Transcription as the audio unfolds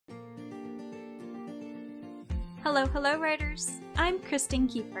Hello, writers! I'm Kristen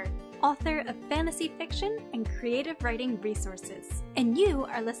Kiefer, author of fantasy fiction and creative writing resources, and you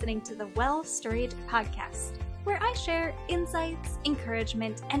are listening to the Well Storied podcast, where I share insights,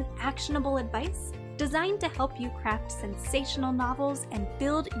 encouragement, and actionable advice designed to help you craft sensational novels and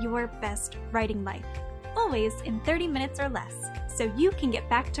build your best writing life, always in 30 minutes or less, so you can get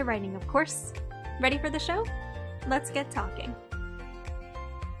back to writing, of course. Ready for the show? Let's get talking.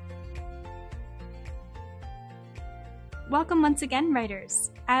 Welcome once again,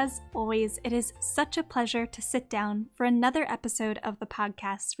 writers. As always, it is such a pleasure to sit down for another episode of the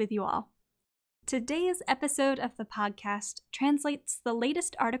podcast with you all. Today's episode of the podcast translates the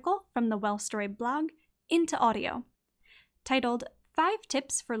latest article from the Well Storied blog into audio. Titled 5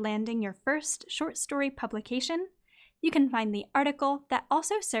 Tips for Landing Your First Short Story Publication, you can find the article that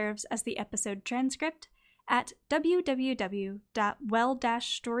also serves as the episode transcript at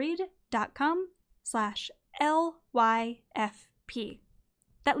www.well-storied.com/LYFP.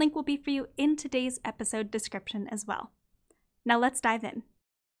 That link will be for you in today's episode description as well. Now let's dive in.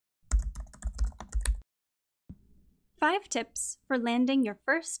 5 tips for landing your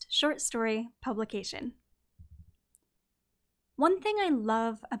first short story publication. One thing I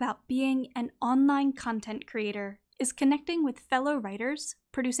love about being an online content creator is connecting with fellow writers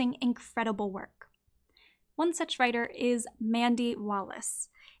producing incredible work. One such writer is Mandy Wallace,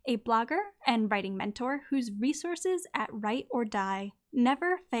 a blogger and writing mentor whose resources at Write or Die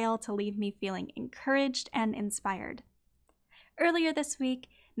never fail to leave me feeling encouraged and inspired. Earlier this week,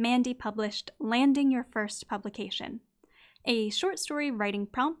 Mandy published Landing Your First Publication, a short story writing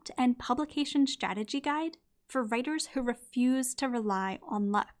prompt and publication strategy guide for writers who refuse to rely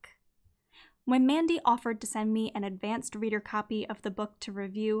on luck. When Mandy offered to send me an advanced reader copy of the book to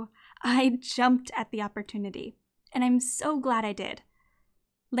review, I jumped at the opportunity, and I'm so glad I did.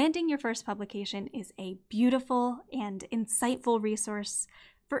 Landing Your First Publication is a beautiful and insightful resource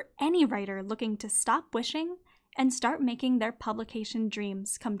for any writer looking to stop wishing and start making their publication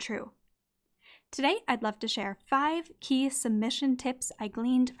dreams come true. Today, I'd love to share 5 key submission tips I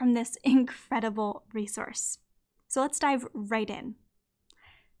gleaned from this incredible resource. So let's dive right in.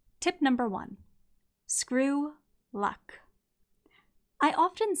 Tip number 1, screw luck. I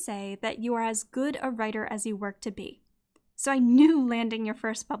often say that you are as good a writer as you work to be. So I knew Landing Your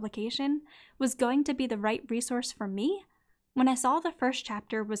First Publication was going to be the right resource for me when I saw the first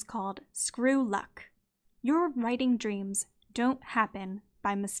chapter was called Screw Luck. Your writing dreams don't happen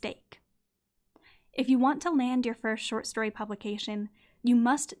by mistake. If you want to land your first short story publication, you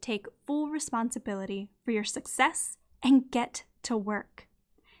must take full responsibility for your success and get to work.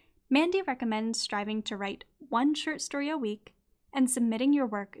 Mandy recommends striving to write 1 short story a week and submitting your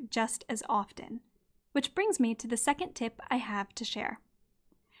work just as often, which brings me to the second tip I have to share.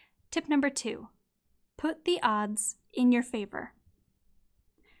 Tip number 2, put the odds in your favor.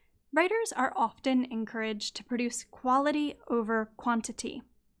 Writers are often encouraged to produce quality over quantity.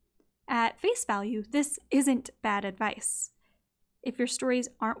 At face value, this isn't bad advice. If your stories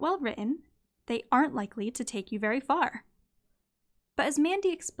aren't well written, they aren't likely to take you very far. But as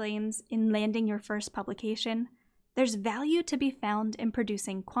Mandy explains in Landing Your First Publication, there's value to be found in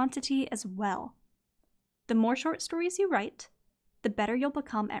producing quantity as well. The more short stories you write, the better you'll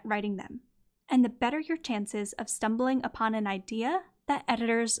become at writing them, and the better your chances of stumbling upon an idea that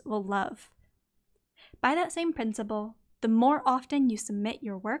editors will love. By that same principle, the more often you submit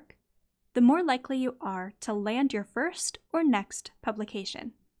your work, the more likely you are to land your first or next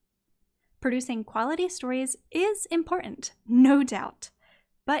publication. Producing quality stories is important, no doubt,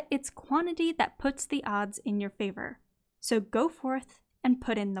 but it's quantity that puts the odds in your favor, so go forth and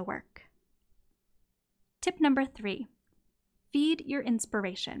put in the work. Tip number 3, feed your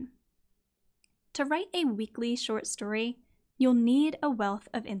inspiration. To write a weekly short story, you'll need a wealth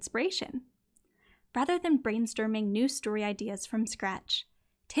of inspiration. Rather than brainstorming new story ideas from scratch,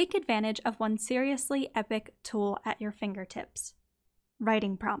 take advantage of one seriously epic tool at your fingertips: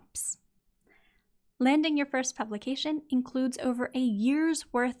 writing prompts. Landing Your First Publication includes over a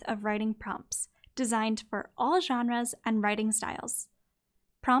year's worth of writing prompts designed for all genres and writing styles.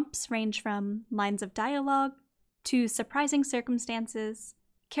 Prompts range from lines of dialogue to surprising circumstances,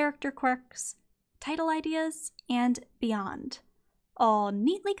 character quirks, title ideas, and beyond, all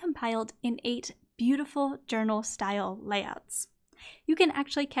neatly compiled in 8 beautiful journal-style layouts. You can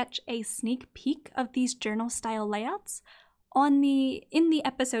actually catch a sneak peek of these journal-style layouts in the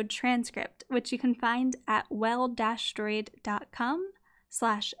episode transcript, which you can find at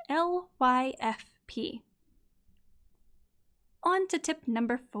well-storied.com/LYFP. On to tip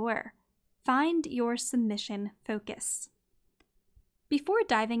number 4, find your submission focus. Before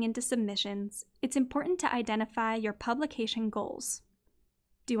diving into submissions, it's important to identify your publication goals.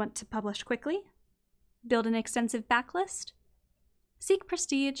 Do you want to publish quickly? Build an extensive backlist? Seek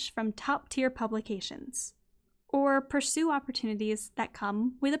prestige from top-tier publications? Or pursue opportunities that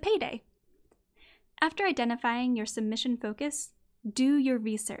come with a payday? After identifying your submission focus, do your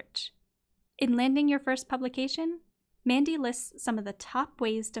research. In landing your first publication, Mandy lists some of the top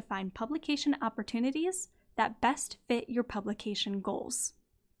ways to find publication opportunities that best fit your publication goals.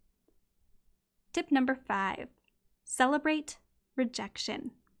 Tip number 5, celebrate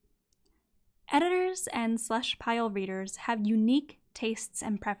rejection. Editors and slush pile readers have unique tastes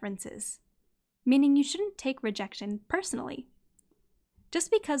and preferences, meaning you shouldn't take rejection personally.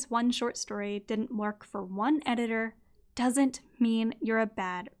 Just because one short story didn't work for one editor doesn't mean you're a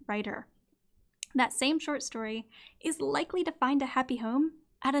bad writer. That same short story is likely to find a happy home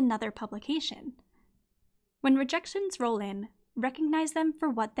at another publication. When rejections roll in, recognize them for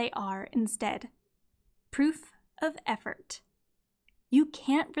what they are instead: proof of effort. You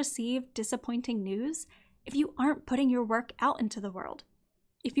can't receive disappointing news if you aren't putting your work out into the world,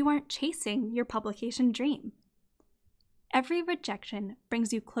 if you aren't chasing your publication dream. Every rejection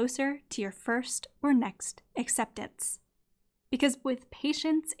brings you closer to your first or next acceptance. Because with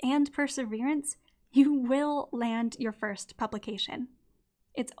patience and perseverance, you will land your first publication.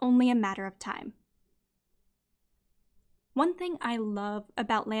 It's only a matter of time. One thing I love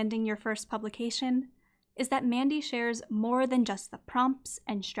about landing your first publication is that Mandy shares more than just the prompts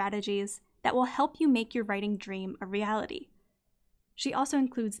and strategies that will help you make your writing dream a reality. She also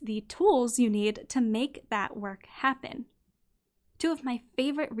includes the tools you need to make that work happen. Two of my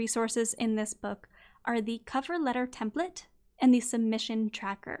favorite resources in this book are the cover letter template and the submission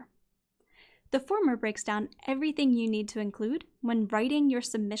tracker. The former breaks down everything you need to include when writing your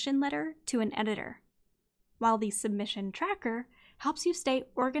submission letter to an editor, while the submission tracker helps you stay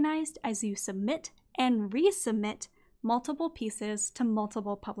organized as you submit and resubmit multiple pieces to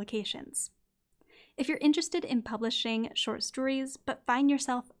multiple publications. If you're interested in publishing short stories but find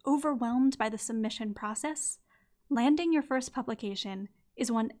yourself overwhelmed by the submission process, landing your first publication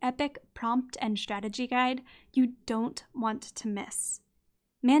is one epic prompt and strategy guide you don't want to miss.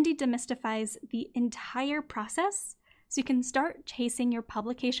 Mandy demystifies the entire process so you can start chasing your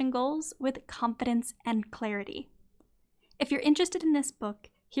publication goals with confidence and clarity. If you're interested in this book,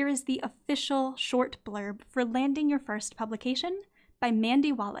 here is the official short blurb for landing your first publication by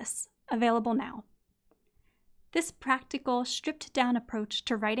Mandy Wallace, available now. This practical, stripped-down approach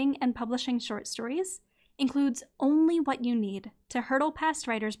to writing and publishing short stories includes only what you need to hurdle past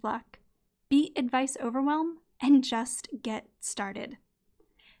writer's block, beat advice overwhelm, and just get started.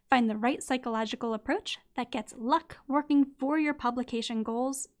 Find the right psychological approach that gets luck working for your publication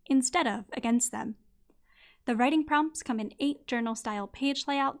goals instead of against them. The writing prompts come in 8 journal-style page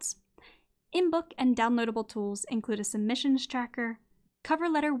layouts. In-book and downloadable tools include a submissions tracker, cover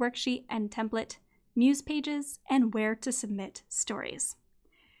letter worksheet and template, muse pages, and where to submit stories.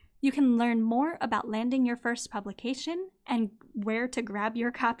 You can learn more about landing your first publication and where to grab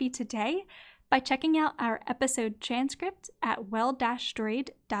your copy today by checking out our episode transcript at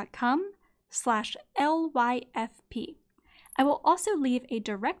well-storied.com/LYFP. I will also leave a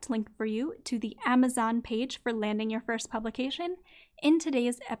direct link for you to the Amazon page for landing your first publication in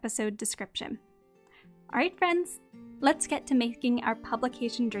today's episode description. All right, friends, let's get to making our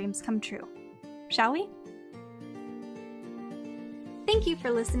publication dreams come true, shall we? Thank you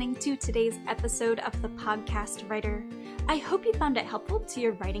for listening to today's episode of The Podcast Writer. I hope you found it helpful to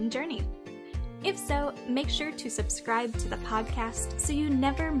your writing journey. If so, make sure to subscribe to the podcast so you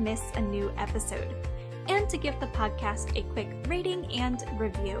never miss a new episode, and to give the podcast a quick rating and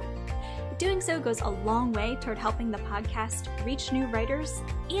review. Doing so goes a long way toward helping the podcast reach new writers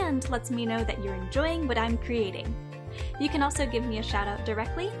and lets me know that you're enjoying what I'm creating. You can also give me a shout out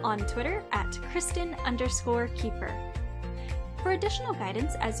directly on Twitter at Kristen_Keeper. For additional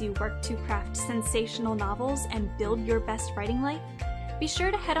guidance as you work to craft sensational novels and build your best writing life, be sure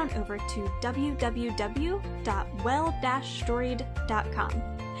to head on over to www.well-storied.com,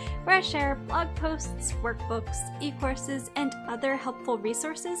 where I share blog posts, workbooks, e-courses, and other helpful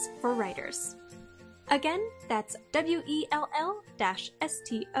resources for writers. Again, that's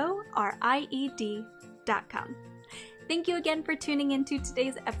well-storied.com. Thank you again for tuning into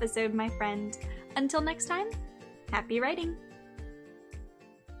today's episode, my friend. Until next time, happy writing!